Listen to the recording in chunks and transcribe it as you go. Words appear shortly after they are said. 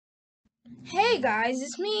Hey guys,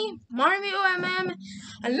 it's me, Marvio MM.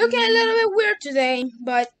 I'm looking a little bit weird today,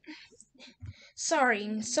 but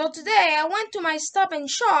sorry. So today I went to my Stop and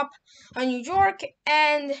Shop on New York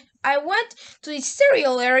and I went to the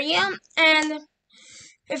cereal area, and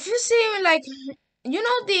if you see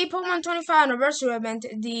the Pokemon 25 anniversary event,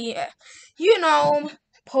 you know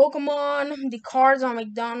Pokemon, the cards on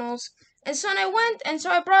McDonald's. And so I went and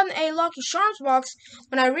so I brought a Lucky Charms box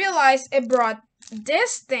when I realized it brought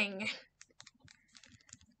this thing.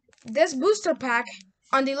 This booster pack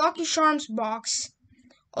on the Lucky Charms box.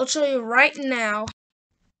 I'll show you right now.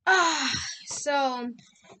 Ah, so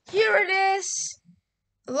here it is.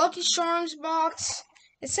 Lucky Charms box.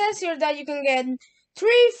 It says here that you can get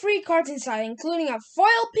 3 free cards inside, including a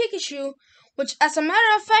foil Pikachu, which, as a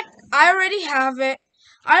matter of fact, I already have it.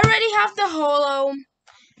 I already have the holo.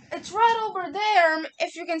 It's right over there,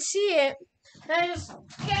 if you can see it. Let me just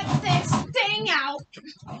get this thing out.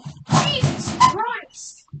 Jesus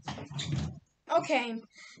Christ! Okay,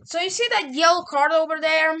 so you see that yellow card over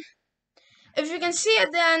there? If you can see it,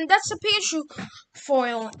 then that's a Pikachu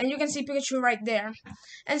foil, and you can see Pikachu right there.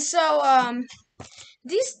 And so,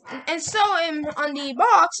 these, and so on the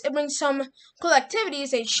box, it brings some cool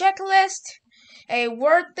activities: a checklist, a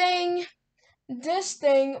word thing, this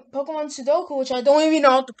thing, Pokemon Sudoku, which I don't even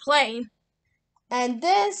know how to play, and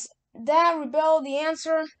this, that, rebel, the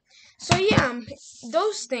answer. So yeah,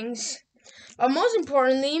 those things. But most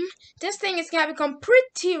importantly, this thing is gonna become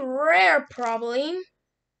pretty rare, probably.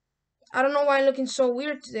 I don't know why I'm looking so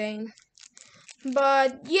weird today.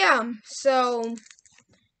 But yeah, so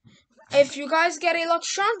if you guys get a Lucky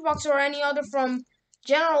Charms box or any other from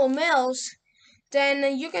General Mills,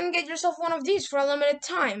 then you can get yourself one of these for a limited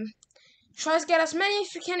time. Try to get as many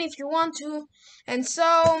as you can if you want to. And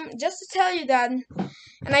so, just to tell you that,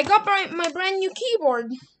 and I got my brand new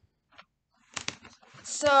keyboard.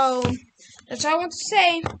 So, that's all I want to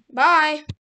say. Bye.